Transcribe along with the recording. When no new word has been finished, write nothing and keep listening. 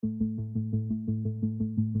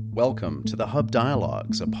Welcome to the Hub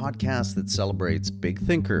Dialogues, a podcast that celebrates big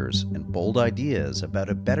thinkers and bold ideas about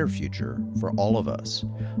a better future for all of us.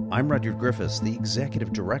 I'm Rudyard Griffiths, the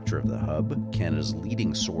Executive Director of the Hub, Canada's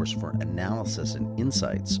leading source for analysis and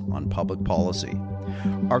insights on public policy.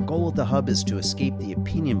 Our goal at the Hub is to escape the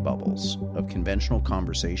opinion bubbles of conventional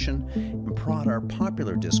conversation and prod our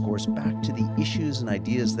popular discourse back to the issues and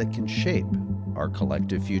ideas that can shape our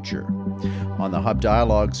collective future. On the Hub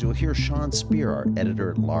Dialogues, you'll hear Sean Speer, our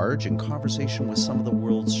editor-at-large, in conversation with some of the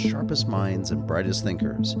world's sharpest minds and brightest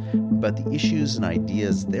thinkers about the issues and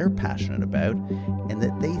ideas they're passionate about and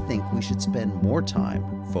that they think we should spend more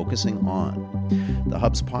time focusing on. The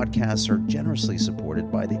Hub's podcasts are generously supported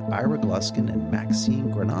by the Ira Gluskin and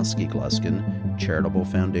Maxine Granovsky-Gluskin Charitable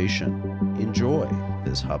Foundation. Enjoy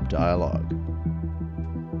this Hub Dialogue.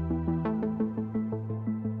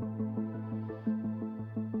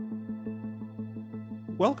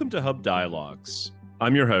 Welcome to Hub Dialogues.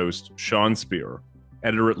 I'm your host, Sean Speer,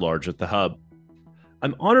 editor-at-large at the Hub.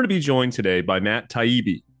 I'm honored to be joined today by Matt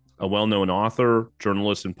Taibbi, a well-known author,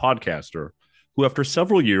 journalist, and podcaster who, after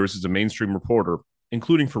several years as a mainstream reporter,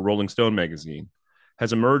 including for Rolling Stone magazine,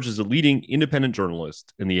 has emerged as a leading independent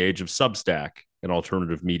journalist in the age of Substack and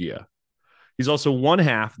alternative media. He's also one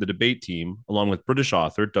half of the debate team, along with British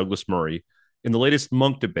author Douglas Murray, in the latest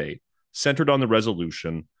Monk debate, centered on the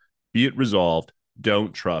resolution, "Be it resolved,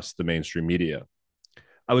 don't trust the mainstream media."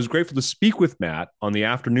 I was grateful to speak with Matt on the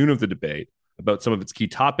afternoon of the debate about some of its key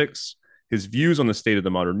topics, his views on the state of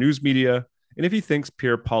the modern news media, and if he thinks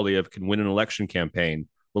Pierre Poilievre can win an election campaign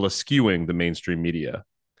while eschewing the mainstream media.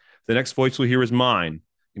 The next voice we'll hear is mine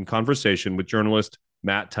in conversation with journalist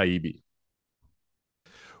Matt Taibbi.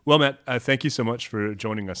 Well, Matt, thank you so much for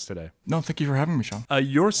joining us today. No, thank you for having me, Sean.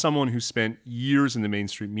 You're someone who spent years in the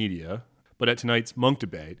mainstream media, but at tonight's Monk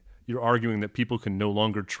debate, you're arguing that people can no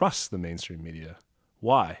longer trust the mainstream media.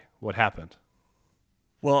 Why? What happened?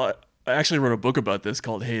 Well, I actually wrote a book about this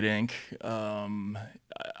called Hate Inc.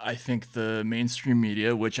 I think the mainstream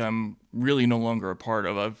media, which I'm really no longer a part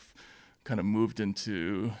of, I've kind of moved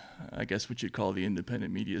into, I guess, what you'd call the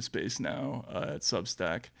independent media space now at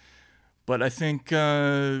Substack. But I think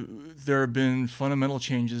there have been fundamental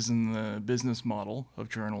changes in the business model of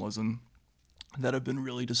journalism that have been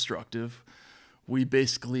really destructive. We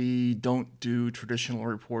basically don't do traditional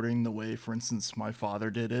reporting the way, for instance, my father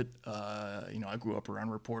did it. I grew up around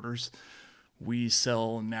reporters. We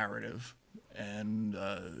sell narrative, and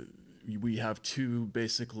we have two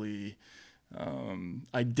basically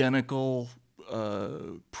identical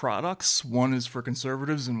products. One is for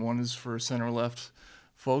conservatives and one is for center-left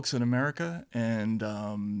folks in America, and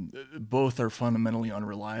both are fundamentally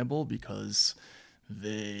unreliable because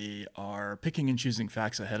they are picking and choosing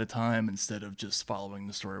facts ahead of time instead of just following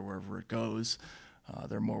the story wherever it goes.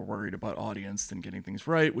 They're more worried about audience than getting things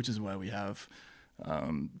right, which is why we have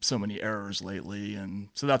so many errors lately. And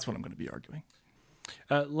so that's what I'm going to be arguing.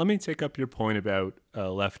 Let me take up your point about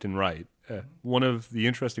left and right. One of the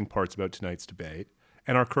interesting parts about tonight's debate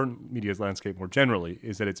and our current media landscape more generally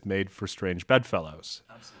is that it's made for strange bedfellows.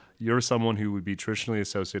 Absolutely. You're someone who would be traditionally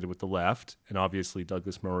associated with the left, and obviously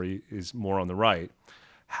Douglas Murray is more on the right.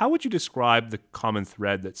 How would you describe the common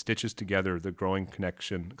thread that stitches together the growing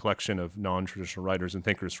collection of non-traditional writers and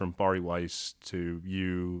thinkers, from Bari Weiss to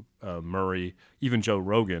you, Murray, even Joe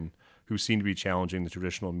Rogan, who seem to be challenging the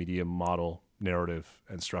traditional media model, narrative,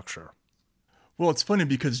 and structure? Well, it's funny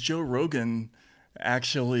because Joe Rogan,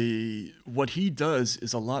 actually, what he does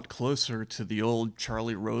is a lot closer to the old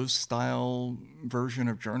Charlie Rose style version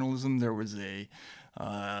of journalism. There was a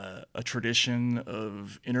tradition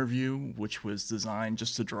of interview which was designed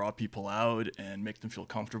just to draw people out and make them feel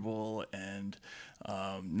comfortable, and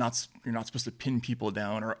you're not supposed to pin people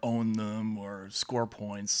down or own them or score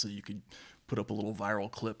points so you could put up a little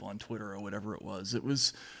viral clip on Twitter or whatever it was.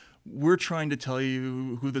 We're trying to tell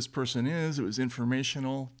you who this person is. It was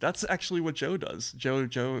informational. That's actually what Joe does. Joe,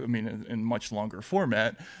 I mean, in much longer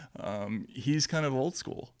format, he's kind of old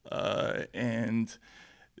school. And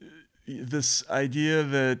this idea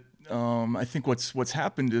that I think what's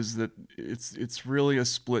happened is that it's really a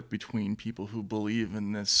split between people who believe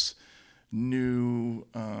in this new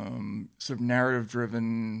sort of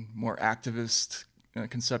narrative-driven, more activist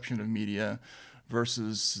conception of media,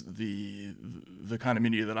 versus the kind of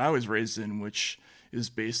media that I was raised in, which is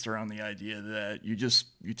based around the idea that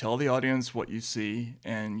you tell the audience what you see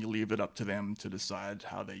and you leave it up to them to decide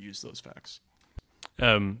how they use those facts.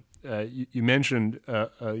 You mentioned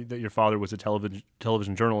that your father was a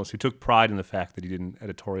television journalist who took pride in the fact that he didn't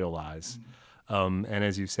editorialize. Mm-hmm. And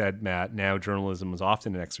as you said, Matt, now journalism is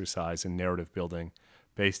often an exercise in narrative building.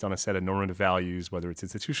 based on a set of normative values, whether it's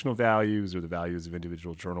institutional values or the values of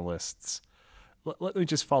individual journalists. Let me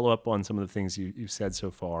just follow up on some of the things you've said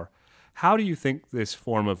so far. How do you think this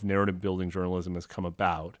form of narrative-building journalism has come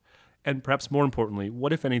about? And perhaps more importantly,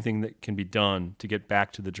 what, if anything, that can be done to get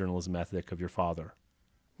back to the journalism ethic of your father?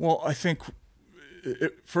 Well, I think,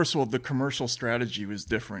 first of all, the commercial strategy was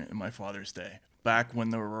different in my father's day. Back when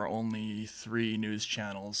there were only 3 news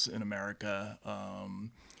channels in America,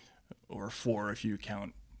 or 4 if you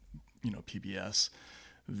count, PBS,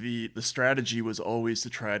 the strategy was always to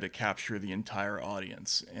try to capture the entire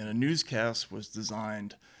audience. And a newscast was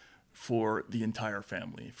designed for the entire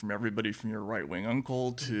family, from everybody from your right-wing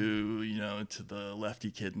uncle to, to the lefty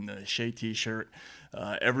kid in the Shea t-shirt.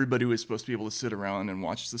 Everybody was supposed to be able to sit around and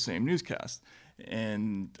watch the same newscast.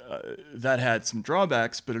 And that had some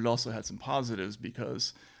drawbacks, but it also had some positives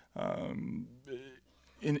because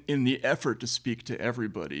in the effort to speak to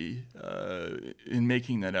everybody, in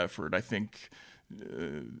making that effort, I think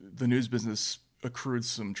the news business accrued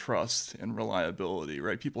some trust and reliability,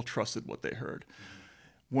 right? People trusted what they heard.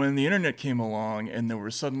 When the internet came along and there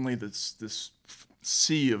was suddenly this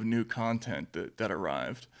sea of new content that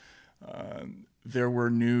arrived, there were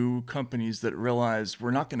new companies that realized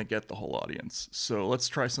we're not going to get the whole audience. So let's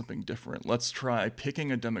try something different. Let's try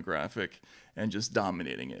picking a demographic and just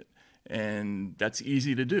dominating it. And that's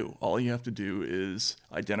easy to do. All you have to do is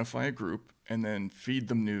identify a group and then feed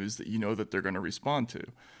them news that you know that they're going to respond to.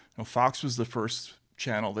 Now, Fox was the first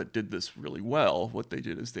channel that did this really well. What they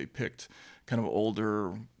did is they picked kind of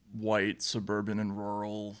older, white, suburban and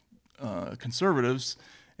rural conservatives,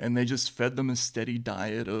 and they just fed them a steady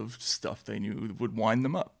diet of stuff they knew would wind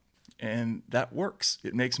them up. And that works.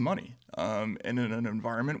 It makes money. And in an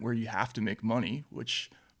environment where you have to make money, which,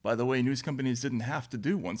 by the way, news companies didn't have to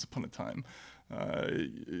do once upon a time.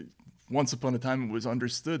 Once upon a time, it was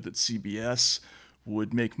understood that CBS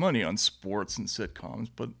would make money on sports and sitcoms,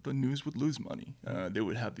 but the news would lose money. They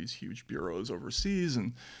would have these huge bureaus overseas,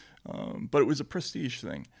 but it was a prestige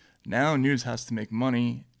thing. Now news has to make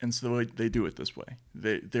money, and so they do it this way.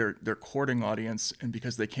 They're courting audience, and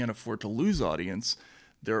because they can't afford to lose audience,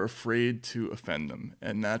 they're afraid to offend them,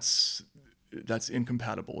 and that's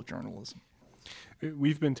incompatible with journalism.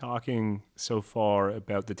 We've been talking so far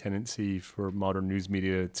about the tendency for modern news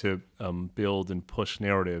media to build and push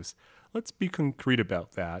narratives. Let's be concrete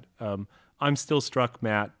about that. I'm still struck,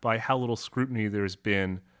 Matt, by how little scrutiny there's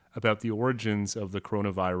been about the origins of the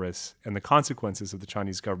coronavirus and the consequences of the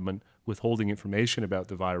Chinese government withholding information about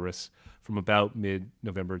the virus from about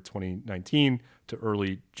mid-November 2019 to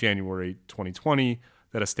early January 2020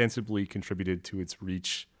 that ostensibly contributed to its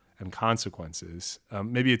reach and consequences.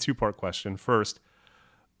 Maybe a two-part question. First,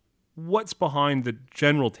 what's behind the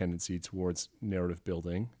general tendency towards narrative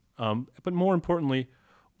building? But more importantly,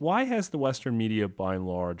 why has the Western media, by and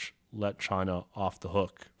large, let China off the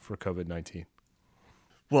hook for COVID-19?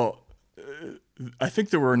 Well, I think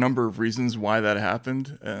there were a number of reasons why that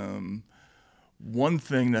happened. One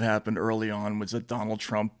thing that happened early on was that Donald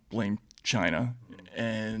Trump blamed China,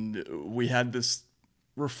 and we had this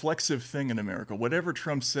reflexive thing in America. Whatever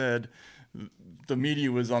Trump said, the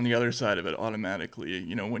media was on the other side of it automatically.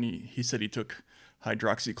 You know, when he said he took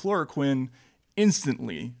hydroxychloroquine,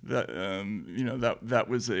 instantly that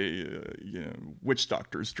was a witch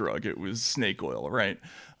doctor's drug. It was snake oil, right?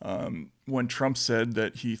 When Trump said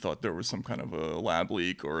that he thought there was some kind of a lab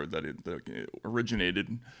leak or that it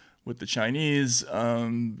originated with the Chinese,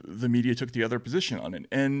 the media took the other position on it.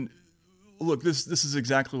 And look, this is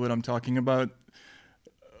exactly what I'm talking about.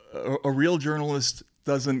 A real journalist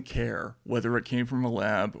doesn't care whether it came from a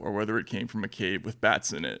lab or whether it came from a cave with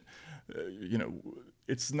bats in it.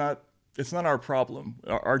 It's not our problem.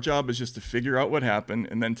 Our job is just to figure out what happened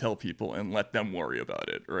and then tell people and let them worry about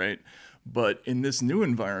it, right? But in this new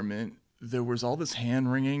environment, there was all this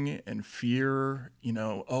hand-wringing and fear,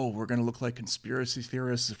 we're going to look like conspiracy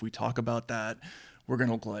theorists if we talk about that. We're going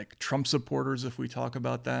to look like Trump supporters if we talk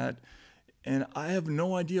about that. And I have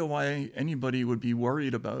no idea why anybody would be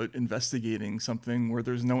worried about investigating something where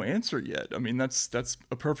there's no answer yet. I mean, that's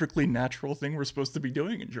a perfectly natural thing we're supposed to be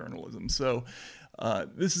doing in journalism. So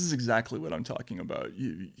this is exactly what I'm talking about.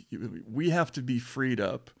 We have to be freed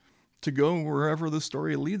up to go wherever the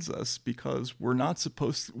story leads us, because we're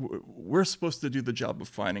supposed to do the job of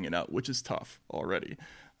finding it out, which is tough already,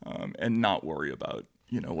 and not worry about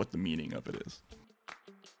what the meaning of it is.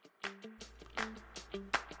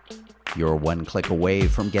 You're one click away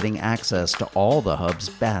from getting access to all the Hub's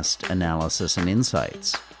best analysis and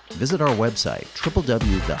insights. Visit our website,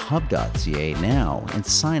 www.thehub.ca now, and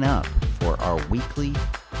sign up for our weekly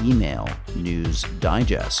email News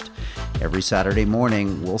Digest. Every Saturday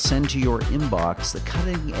morning, we'll send to your inbox the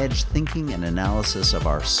cutting-edge thinking and analysis of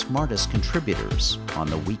our smartest contributors on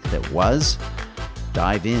the week that was.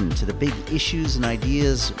 Dive into the big issues and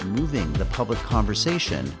ideas moving the public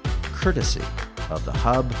conversation, courtesy of the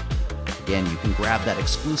Hub. Again, you can grab that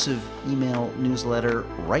exclusive email newsletter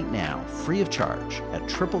right now, free of charge, at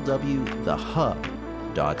www.thehub.ca.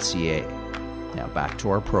 Now back to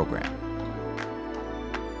our program.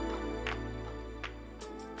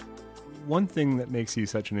 One thing that makes you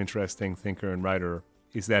such an interesting thinker and writer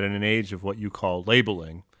is that in an age of what you call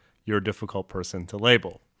labeling, you're a difficult person to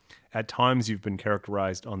label. At times you've been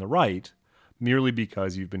characterized on the right merely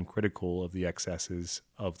because you've been critical of the excesses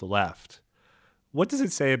of the left. What does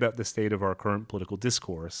it say about the state of our current political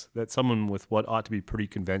discourse that someone with what ought to be pretty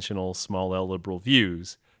conventional small L liberal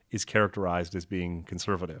views is characterized as being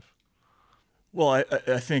conservative? Well,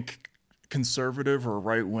 I think conservative or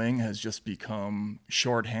right wing has just become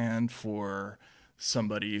shorthand for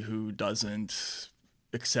somebody who doesn't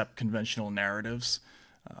accept conventional narratives.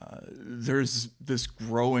 There's this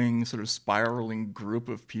growing sort of spiraling group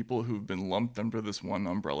of people who've been lumped under this one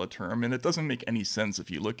umbrella term, and it doesn't make any sense if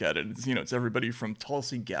you look at it. It's everybody from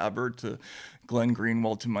Tulsi Gabbard to Glenn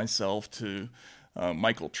Greenwald to myself to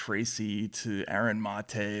Michael Tracy to Aaron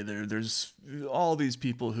Mate. There's all these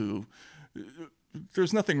people who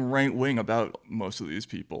there's nothing right wing about most of these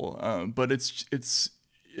people, but it's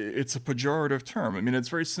a pejorative term. I mean, it's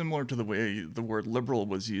very similar to the way the word liberal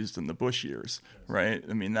was used in the Bush years, right?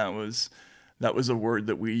 I mean, that was a word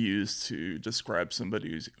that we used to describe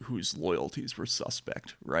somebody whose loyalties were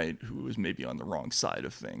suspect, right? Who was maybe on the wrong side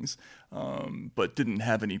of things, but didn't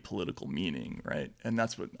have any political meaning, right? And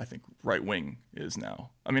that's what I think right wing is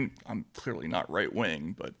now. I mean, I'm clearly not right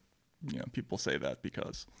wing, but people say that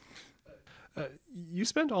because. You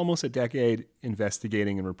spent almost a decade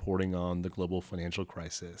investigating and reporting on the global financial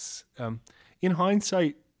crisis. In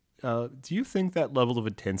hindsight, do you think that level of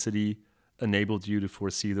intensity enabled you to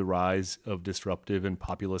foresee the rise of disruptive and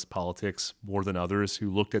populist politics more than others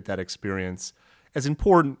who looked at that experience as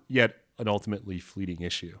important, yet an ultimately fleeting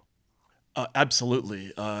issue?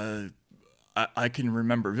 Absolutely. I can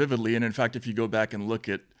remember vividly, and in fact, if you go back and look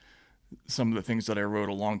at some of the things that I wrote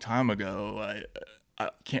a long time ago,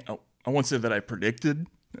 I won't say that I predicted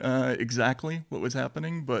exactly what was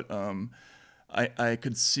happening, but I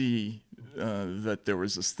could see that there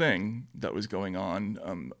was this thing that was going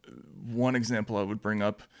on. One example I would bring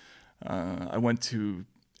up, I went to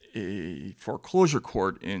a foreclosure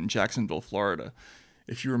court in Jacksonville, Florida.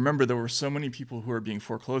 If you remember, there were so many people who were being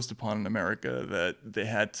foreclosed upon in America that they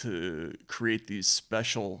had to create these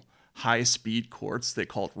special high-speed courts they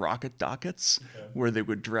called rocket dockets, where they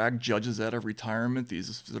would drag judges out of retirement,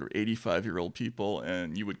 these sort of 85-year-old people,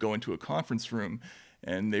 and you would go into a conference room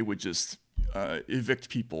and they would just evict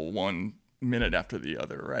people 1 minute after the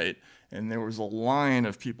other, right? And there was a line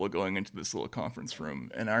of people going into this little conference room.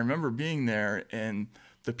 And I remember being there, and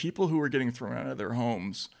the people who were getting thrown out of their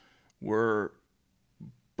homes were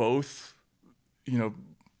both,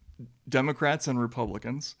 Democrats and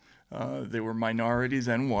Republicans. They were minorities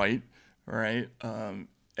and white, right?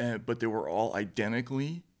 But they were all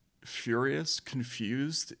identically furious,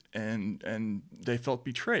 confused, and they felt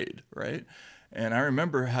betrayed, right? And I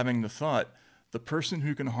remember having the thought, the person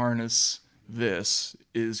who can harness this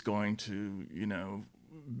is going to,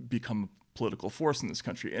 become a political force in this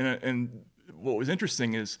country. And what was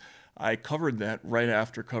interesting is I covered that right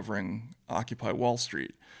after covering Occupy Wall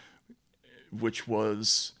Street, which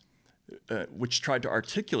tried to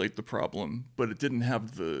articulate the problem, but it didn't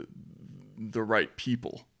have the right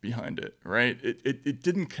people behind it, right? It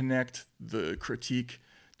didn't connect the critique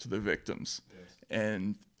to the victims. Yes.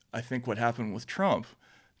 And I think what happened with Trump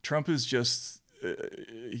is just,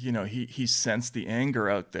 he sensed the anger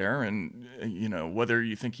out there, and, whether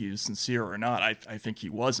you think he's sincere or not, I think he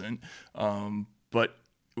wasn't, but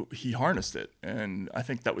he harnessed it. And I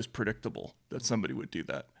think that was predictable that somebody would do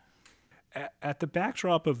that. At the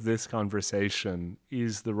backdrop of this conversation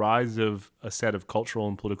is the rise of a set of cultural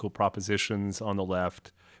and political propositions on the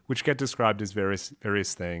left, which get described as various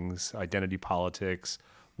things: identity politics,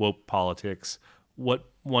 woke politics, what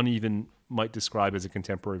one even might describe as a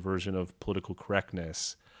contemporary version of political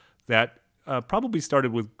correctness, that probably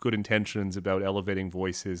started with good intentions about elevating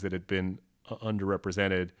voices that had been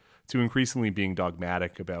underrepresented to increasingly being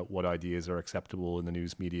dogmatic about what ideas are acceptable in the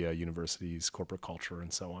news media, universities, corporate culture,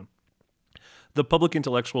 and so on. The public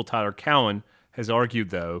intellectual Tyler Cowen has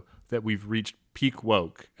argued, though, that we've reached peak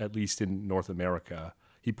woke, at least in North America.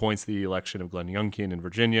 He points to the election of Glenn Youngkin in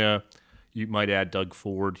Virginia. You might add Doug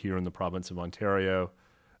Ford here in the province of Ontario.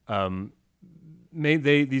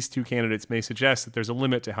 these two candidates may suggest that there's a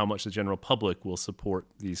limit to how much the general public will support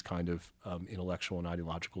these kind of intellectual and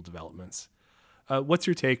ideological developments. What's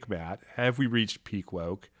your take, Matt? Have we reached peak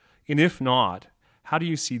woke? And if not, how do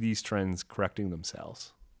you see these trends correcting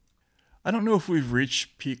themselves? I don't know if we've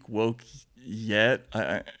reached peak woke yet.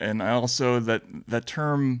 And I also, that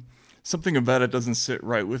term, something about it doesn't sit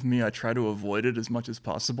right with me. I try to avoid it as much as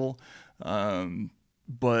possible.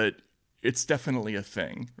 But it's definitely a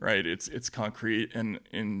thing, right? It's concrete. And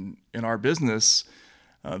in our business,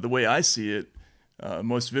 the way I see it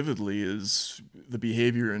most vividly is the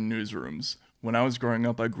behavior in newsrooms. When I was growing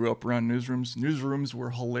up, I grew up around newsrooms. Newsrooms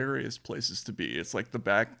were hilarious places to be. It's like the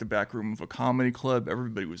back room of a comedy club.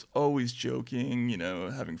 Everybody was always joking,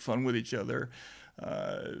 having fun with each other,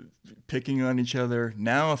 picking on each other.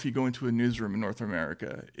 Now, if you go into a newsroom in North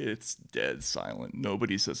America, it's dead silent.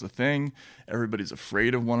 Nobody says a thing. Everybody's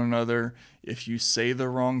afraid of one another. If you say the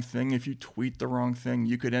wrong thing, if you tweet the wrong thing,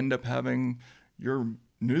 you could end up having your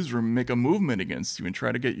newsroom make a movement against you and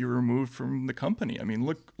try to get you removed from the company. I mean,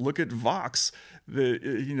 look at Vox.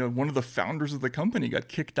 One of the founders of the company got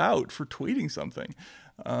kicked out for tweeting something,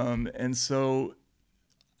 and so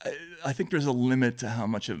I think there's a limit to how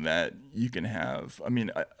much of that you can have. I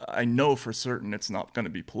mean, I know for certain it's not going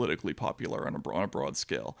to be politically popular on a broad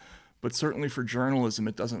scale, but certainly for journalism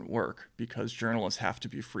it doesn't work because journalists have to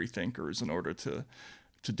be free thinkers in order to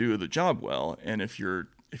do the job well. And if you're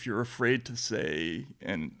afraid to say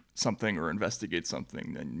something or investigate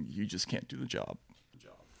something, then you just can't do the job.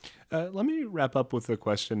 Let me wrap up with a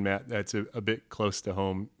question, Matt, that's a bit close to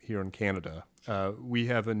home here in Canada. We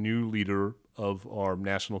have a new leader of our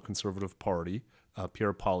National Conservative Party,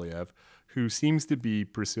 Pierre Poilievre, who seems to be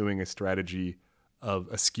pursuing a strategy of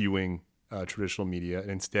eschewing traditional media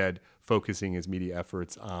and instead focusing his media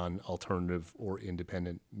efforts on alternative or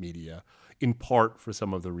independent media, in part for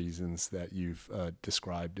some of the reasons that you've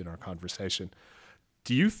described in our conversation.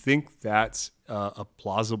 Do you think that's a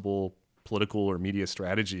plausible political or media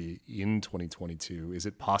strategy in 2022? Is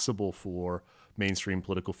it possible for mainstream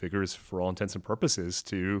political figures, for all intents and purposes,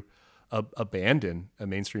 to abandon a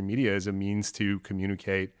mainstream media as a means to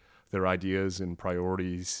communicate their ideas and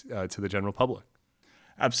priorities to the general public?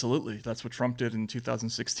 Absolutely. That's what Trump did in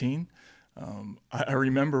 2016. I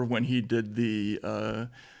remember when he did the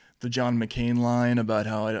John McCain line about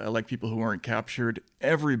how I like people who weren't captured.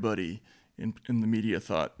 Everybody in the media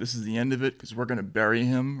thought this is the end of it because we're going to bury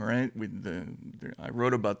him, right? I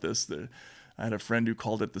wrote about this. I had a friend who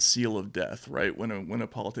called it the seal of death, right? When a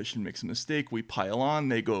politician makes a mistake, we pile on,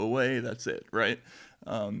 they go away, that's it, right?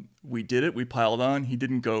 We did it, we piled on, he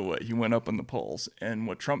didn't go away, he went up in the polls. And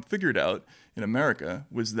what Trump figured out in America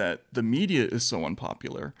was that the media is so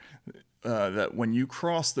unpopular that when you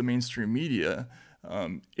cross the mainstream media,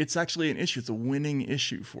 it's actually an issue, it's a winning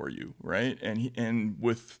issue for you, right? And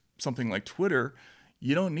with something like Twitter,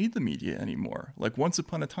 you don't need the media anymore. Like once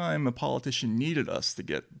upon a time, a politician needed us to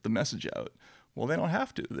get the message out. Well, they don't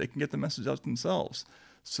have to. They can get the message out themselves.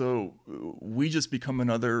 So we just become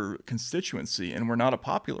another constituency, and we're not a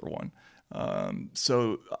popular one.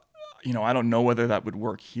 I don't know whether that would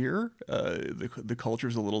work here. The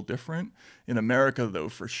culture's a little different. In America, though,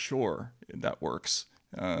 for sure, that works.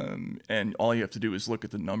 And all you have to do is look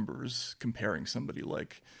at the numbers, comparing somebody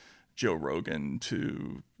like Joe Rogan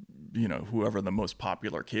to, whoever the most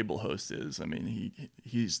popular cable host is. I mean,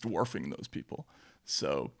 he's dwarfing those people.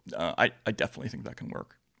 So I definitely think that can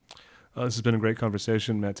work. This has been a great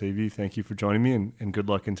conversation, Matt Taibbi. Thank you for joining me, and good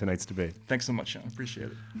luck in tonight's debate. Thanks so much, Sean. Appreciate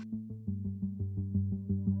it.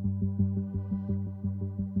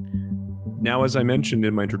 Now, as I mentioned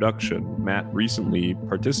in my introduction, Matt recently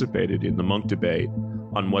participated in the Monk debate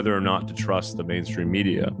on whether or not to trust the mainstream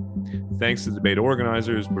media. Thanks to the debate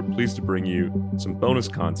organizers, we're pleased to bring you some bonus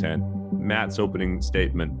content, Matt's opening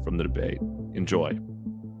statement from the debate. Enjoy.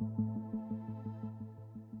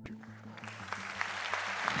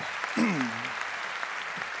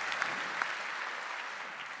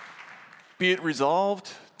 Be it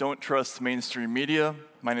resolved, don't trust mainstream media.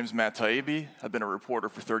 My name is Matt Taibbi. I've been a reporter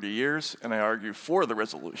for 30 years, and I argue for the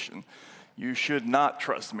resolution. You should not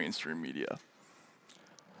trust mainstream media.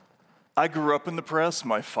 I grew up in the press.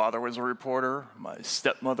 My father was a reporter. My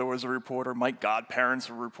stepmother was a reporter. My godparents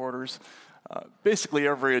were reporters. Basically,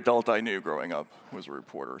 every adult I knew growing up was a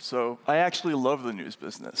reporter. So I actually love the news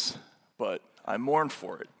business, but I mourn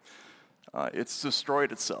for it. It's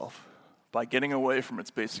destroyed itself by getting away from its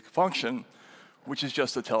basic function, which is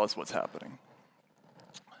just to tell us what's happening.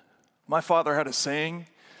 My father had a saying,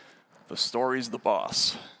 "The story's the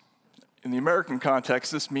boss." In the American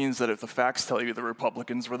context, this means that if the facts tell you the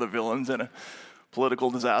Republicans were the villains in a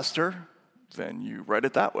political disaster, then you write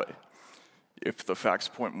it that way. If the facts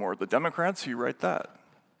point more at the Democrats, you write that.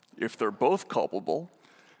 If they're both culpable,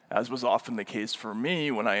 as was often the case for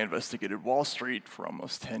me when I investigated Wall Street for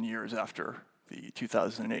almost 10 years after the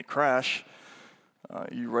 2008 crash,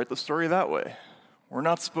 you write the story that way. We're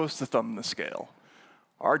not supposed to thumb the scale.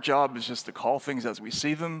 Our job is just to call things as we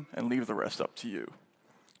see them and leave the rest up to you.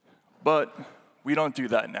 But we don't do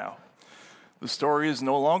that now. The story is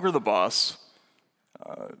no longer the boss.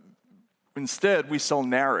 Instead, we sell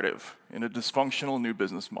narrative in a dysfunctional new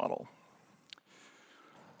business model.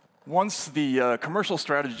 Once the commercial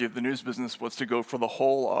strategy of the news business was to go for the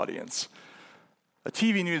whole audience. A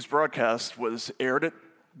TV news broadcast was aired at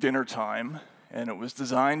dinner time, and it was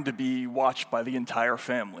designed to be watched by the entire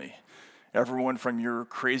family. Everyone from your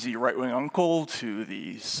crazy right-wing uncle to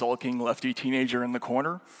the sulking lefty teenager in the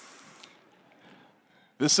corner.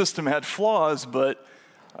 This system had flaws, but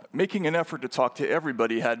making an effort to talk to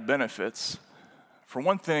everybody had benefits. For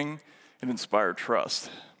one thing, it inspired trust.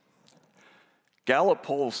 Gallup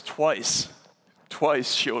polls twice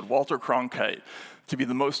showed Walter Cronkite to be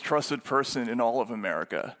the most trusted person in all of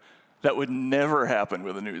America. That would never happen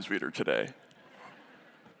with a newsreader today.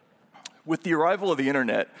 With the arrival of the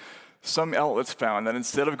internet, some outlets found that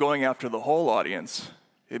instead of going after the whole audience,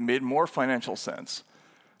 it made more financial sense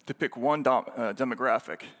to pick one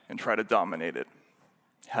demographic and try to dominate it.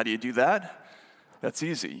 How do you do that? That's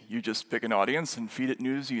easy. You just pick an audience and feed it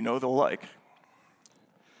news you know they'll like.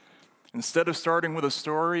 Instead of starting with a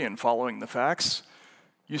story and following the facts,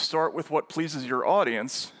 you start with what pleases your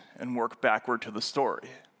audience and work backward to the story.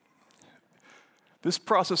 This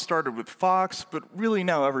process started with Fox, but really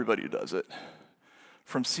now everybody does it.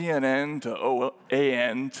 From CNN to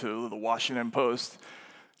OAN to the Washington Post,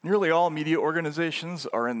 nearly all media organizations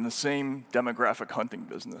are in the same demographic hunting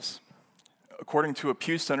business. According to a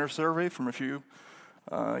Pew Center survey from a few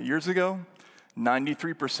years ago,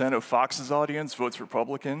 93% of Fox's audience votes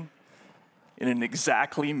Republican. In an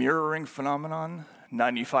exactly mirroring phenomenon,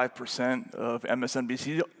 95% of the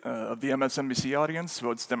MSNBC audience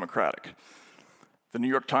votes Democratic. The New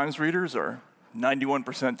York Times readers are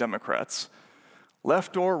 91% Democrats.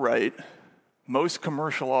 Left or right, most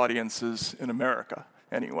commercial audiences in America,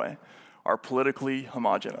 anyway, are politically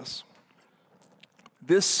homogenous.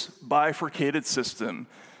 This bifurcated system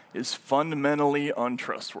is fundamentally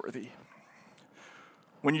untrustworthy.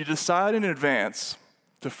 When you decide in advance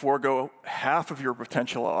to forego half of your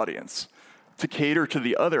potential audience to cater to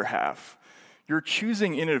the other half, you're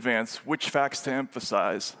choosing in advance which facts to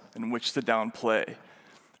emphasize and which to downplay,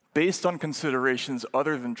 based on considerations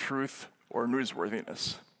other than truth or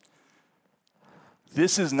newsworthiness.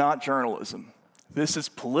 This is not journalism. This is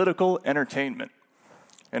political entertainment,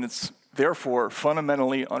 and it's therefore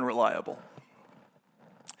fundamentally unreliable.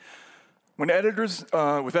 With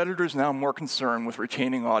editors now more concerned with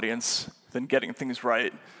retaining audience than getting things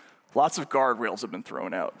right, lots of guardrails have been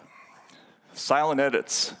thrown out. Silent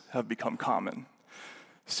edits have become common.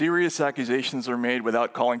 Serious accusations are made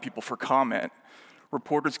without calling people for comment.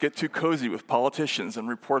 Reporters get too cozy with politicians and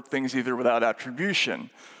report things either without attribution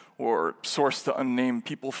or sourced to unnamed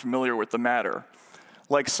people familiar with the matter.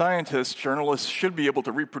 Like scientists, journalists should be able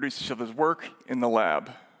to reproduce each other's work in the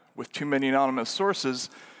lab. With too many anonymous sources,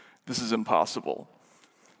 this is impossible.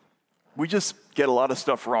 We just get a lot of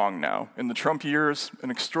stuff wrong now. In the Trump years,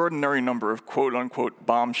 an extraordinary number of quote-unquote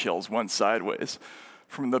bombshells went sideways.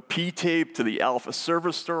 From the P-tape to the Alpha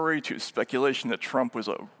Service story to speculation that Trump was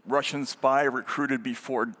a Russian spy recruited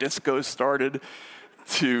before disco started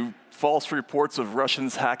to false reports of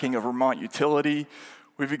Russians hacking a Vermont utility,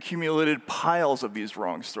 we've accumulated piles of these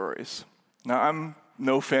wrong stories. Now, I'm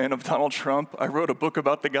no fan of Donald Trump. I wrote a book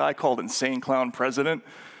about the guy called Insane Clown President.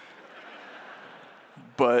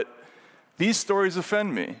 But these stories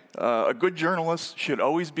offend me. A good journalist should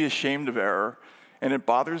always be ashamed of error, and it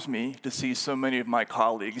bothers me to see so many of my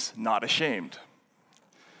colleagues not ashamed.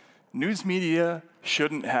 News media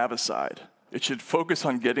shouldn't have a side. It should focus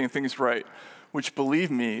on getting things right, which,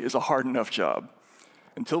 believe me, is a hard enough job.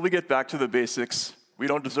 Until we get back to the basics, we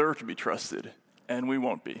don't deserve to be trusted, and we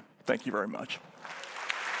won't be. Thank you very much.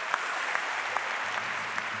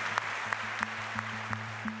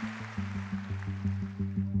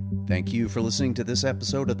 Thank you for listening to this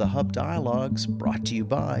episode of the Hub Dialogues, brought to you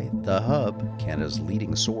by The Hub, Canada's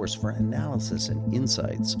leading source for analysis and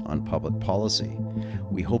insights on public policy.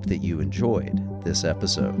 We hope that you enjoyed this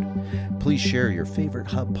episode. Please share your favorite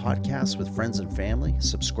Hub podcasts with friends and family,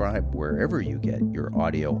 subscribe wherever you get your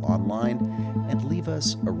audio online, and leave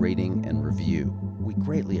us a rating and review. We we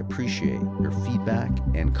greatly appreciate your feedback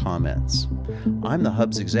and comments. I'm the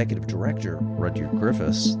Hub's Executive Director, Rudyard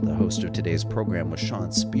Griffiths. The host of today's program was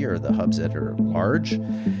Sean Speer, the Hub's Editor-at-Large.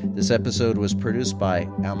 This episode was produced by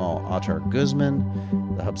Amal Attar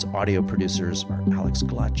Guzman. The Hub's audio producers are Alex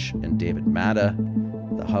Glutch and David Matta.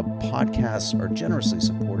 The Hub podcasts are generously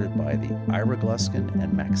supported by the Ira Gluskin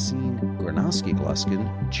and Maxine Granovsky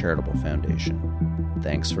Gluskin Charitable Foundation.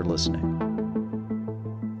 Thanks for listening.